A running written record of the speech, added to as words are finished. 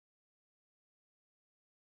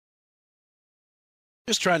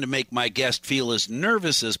Just trying to make my guest feel as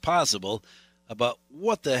nervous as possible about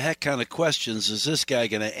what the heck kind of questions is this guy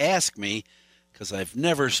going to ask me, because I've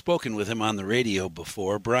never spoken with him on the radio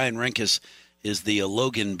before. Brian Renkas is the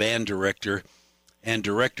Logan band director and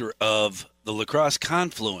director of the Lacrosse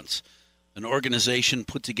Confluence, an organization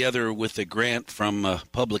put together with a grant from a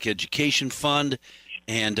Public Education Fund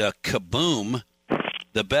and Kaboom,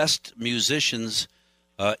 the best musicians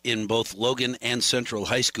in both Logan and Central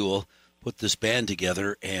High School put this band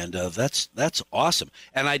together, and that's awesome.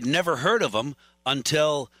 And I'd never heard of them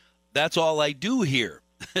until that's all I do here.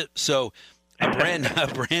 So a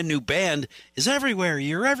brand new band is everywhere.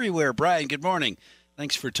 You're everywhere. Brian, good morning.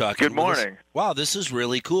 Thanks for talking. Good morning. Wow, this is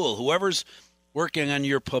really cool. Whoever's working on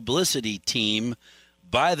your publicity team,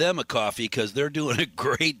 buy them a coffee because they're doing a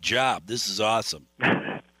great job. This is awesome.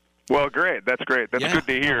 Well, great. That's great. That's good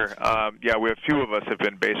to hear. We have a few of us have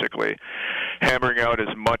been basically hammering out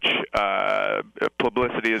as much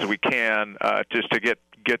publicity as we can just to get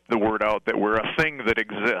the word out that we're a thing that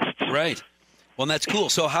exists. Right. Well, that's cool.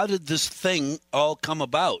 So how did this thing all come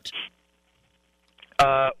about?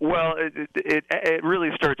 It really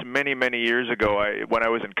starts many, many years ago. When I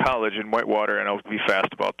was in college in Whitewater, and I'll be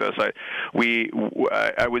fast about this. I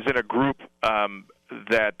was in a group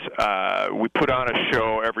that we put on a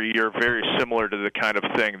show every year, very similar to the kind of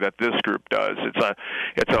thing that this group does.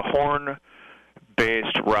 It's a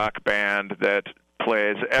horn-based rock band that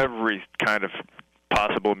plays every kind of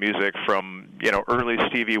possible music from early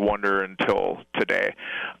Stevie Wonder until today,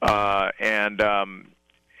 and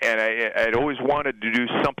I'd always wanted to do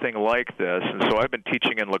something like this, and so I've been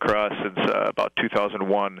teaching in lacrosse since about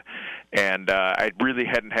 2001, and I really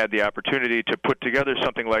hadn't had the opportunity to put together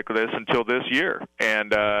something like this until this year,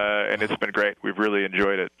 and it's been great. We've really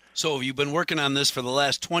enjoyed it. So you've been working on this for the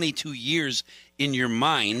last 22 years in your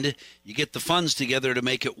mind. You get the funds together to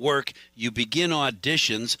make it work. You begin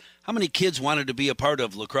auditions. How many kids wanted to be a part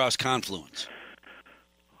of Lacrosse Confluence?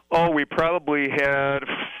 Oh, we probably had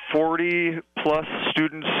 40-plus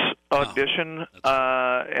students audition,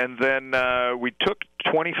 and then we took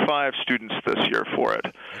 25 students this year for it.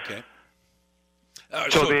 Okay.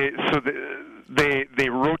 They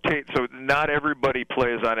rotate, so not everybody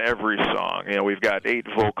plays on every song. We've got 8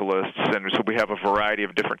 vocalists, and so we have a variety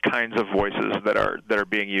of different kinds of voices that are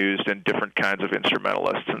being used, and different kinds of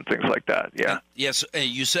instrumentalists and things like that. Yeah. Yes,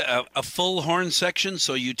 you said a full horn section,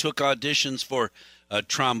 so you took auditions for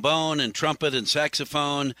trombone and trumpet and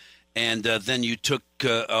saxophone, and then you took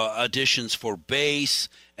auditions for bass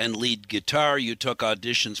and lead guitar. You took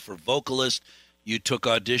auditions for vocalist. You took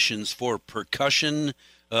auditions for percussion,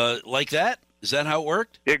 like that? Is that how it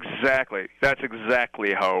worked? Exactly. That's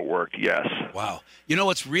exactly how it worked, yes. Wow. You know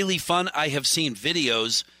what's really fun? I have seen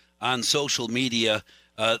videos on social media,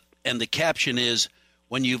 and the caption is,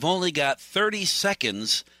 when you've only got 30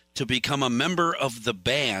 seconds to become a member of the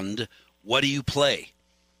band, what do you play?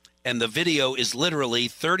 And the video is literally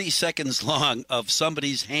 30 seconds long of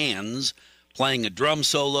somebody's hands playing a drum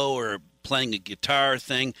solo or playing a guitar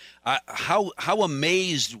thing. How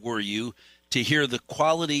amazed were you to hear the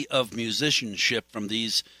quality of musicianship from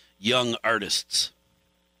these young artists?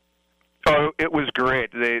 Oh, it was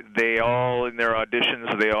great. They all, in their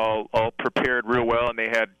auditions, they all prepared real well, and they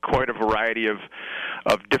had quite a variety of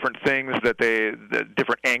different things the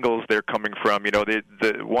different angles they're coming from.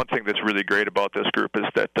 The one thing that's really great about this group is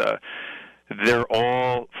that they're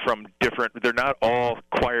all from different. They're not all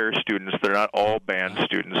choir students. They're not all band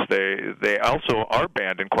students. They also are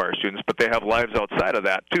band and choir students, but they have lives outside of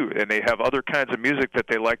that too, and they have other kinds of music that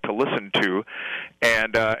they like to listen to,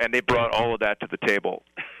 and they brought all of that to the table.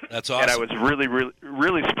 That's awesome. And I was really, really,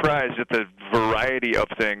 really surprised at the variety of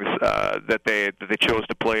things that they chose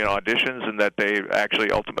to play in auditions, and that they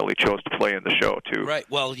actually ultimately chose to play in the show too. Right.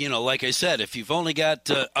 Well, like I said, if you've only got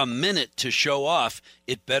a minute to show off,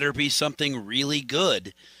 it better be something really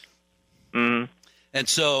good. Mm-hmm. And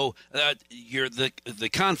so, you're the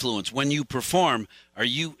Confluence. When you perform, are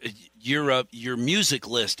your music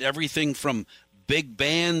list everything from big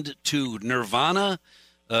band to Nirvana?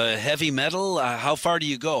 Heavy metal? How far do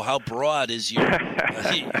you go? How broad is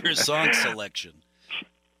your song selection?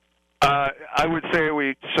 I would say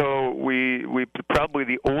we probably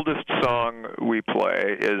the oldest song we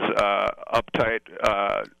play is "Uptight."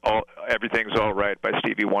 Everything's All Right by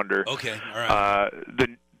Stevie Wonder. Okay, all right.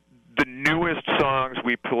 The newest songs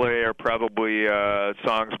we play are probably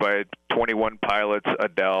songs by 21 Pilots,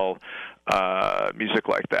 Adele, music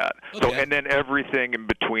like that. Okay. So, and then everything in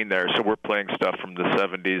between there. So we're playing stuff from the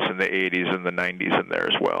 70s and the 80s and the 90s in there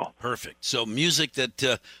as well. Perfect. So music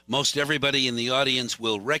that most everybody in the audience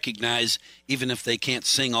will recognize, even if they can't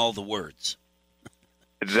sing all the words.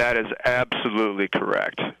 That is absolutely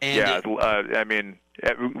correct. And I mean,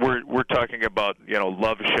 we're talking about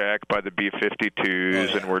Love Shack by the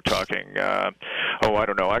B-52s, and we're talking. I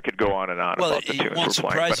don't know. I could go on and on about the tunes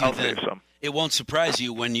we're playing, but I'll save some. It won't surprise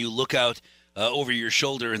you when you look out over your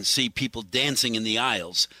shoulder and see people dancing in the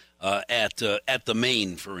aisles at the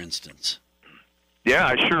Main, for instance. Yeah,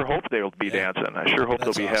 I sure hope they'll be dancing. I sure hope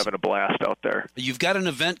they'll be having a blast out there. You've got an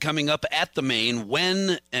event coming up at the Main.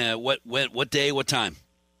 When? What day? What time?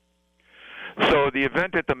 So the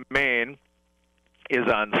event at the Main is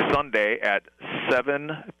on Sunday at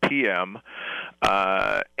 7 p.m.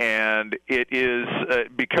 And it is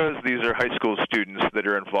because these are high school students that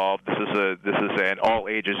are involved. This is an all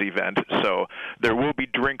ages event. So there will be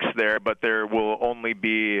drinks there, but there will only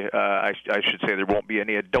be I should say there won't be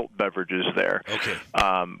any adult beverages there. Okay.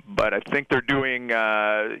 But I think they're doing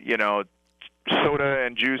soda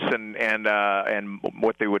and juice and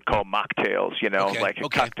what they would call mocktails.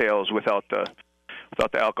 Cocktails without the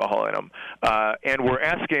alcohol in them. And we're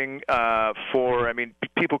asking for,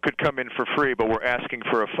 people could come in for free, but we're asking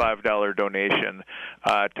for a $5 donation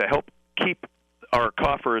to help keep our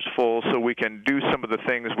coffers full so we can do some of the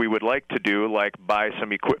things we would like to do, like buy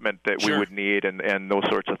some equipment that we would need and those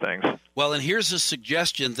sorts of things. Well, and here's a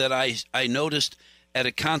suggestion that I noticed at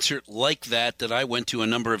a concert like that I went to a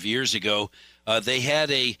number of years ago. They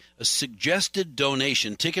had a suggested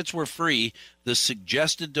donation. Tickets were free. The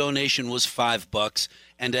suggested donation was $5,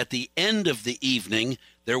 and at the end of the evening,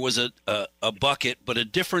 there was a bucket, but a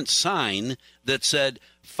different sign that said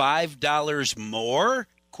 $5 more? ?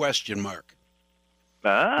 Because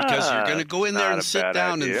you're going to go in there and sit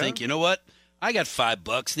down and think, you know what? I got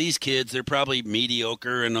 $5. These kids, they're probably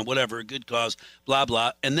mediocre and whatever, good cause, blah,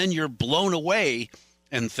 blah. And then you're blown away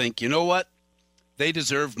and think, you know what? They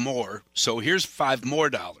deserve more, so here's $5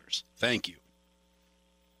 more. Thank you.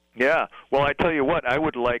 Yeah. Well, I tell you what, I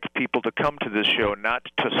would like people to come to this show not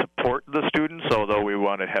to support the students, although we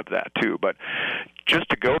want to have that too, but just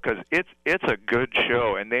to go because it's a good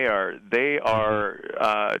show, and they are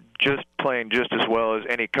just playing just as well as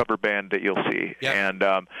any cover band that you'll see. Yeah. And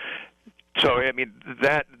so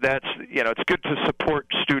that's it's good to support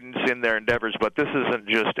students in their endeavors, but this isn't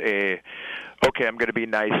just I'm going to be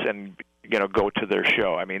nice and go to their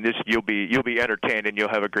show. You'll be entertained and you'll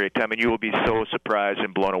have a great time, and you will be so surprised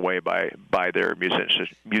and blown away by their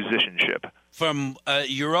musicianship.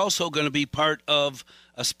 You're also going to be part of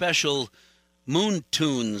a special Moon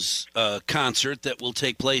Tunes concert that will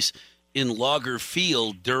take place in Logger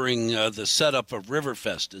Field during the setup of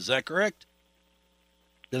Riverfest. Is that correct?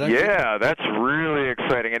 Yeah, that's really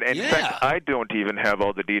exciting. And in fact, I don't even have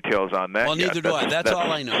all the details on that yet. Well, neither do I. That's all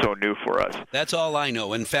I know. So new for us. That's all I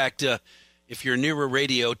know. In fact, if you're near a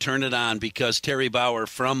radio, turn it on, because Terry Bauer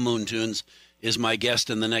from Moon Tunes is my guest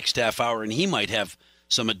in the next half hour, and he might have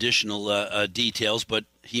some additional details. But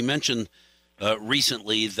he mentioned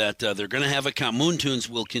recently that they're going to have Moon Tunes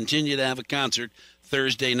will continue to have a concert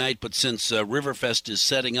Thursday night, but since Riverfest is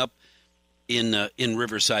setting up in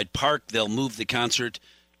Riverside Park, they'll move the concert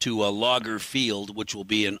to Logger Field, which will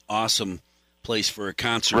be an awesome place for a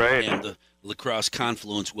concert. Right. And the Lacrosse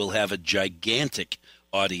Confluence will have a gigantic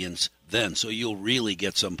audience then, so you'll really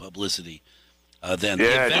get some publicity then.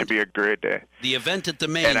 Yeah, it should be a great day. The event at the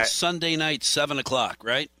Main, Sunday night, 7 o'clock,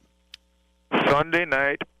 right? Sunday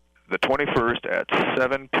night, the 21st at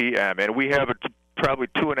 7 p.m., and we have probably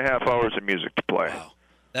 2.5 hours of music to play. Wow.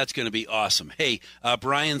 That's going to be awesome. Hey,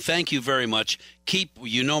 Brian, thank you very much.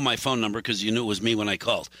 You know my phone number because you knew it was me when I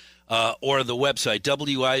called, or the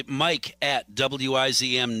website, Mike at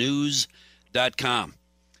wizmnews.com.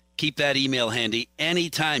 Keep that email handy.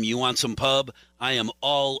 Anytime you want some pub, I am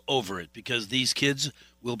all over it, because these kids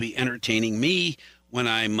will be entertaining me when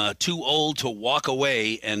I'm too old to walk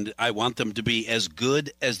away, and I want them to be as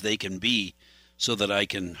good as they can be, so that I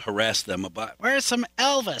can harass them about, where's some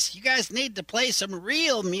Elvis? You guys need to play some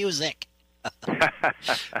real music.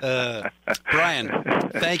 Brian,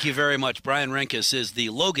 thank you very much. Brian Renkas is the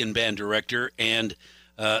Logan Band director and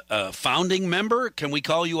a founding member. Can we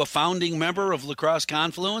call you a founding member of Lacrosse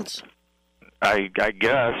Confluence? I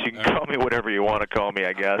guess. You can call me whatever you want to call me,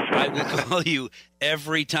 I guess. I will call you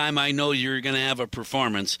every time I know you're going to have a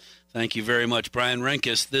performance. Thank you very much, Brian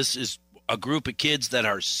Renkas. This is a group of kids that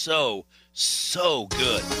are so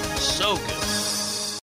good. So good.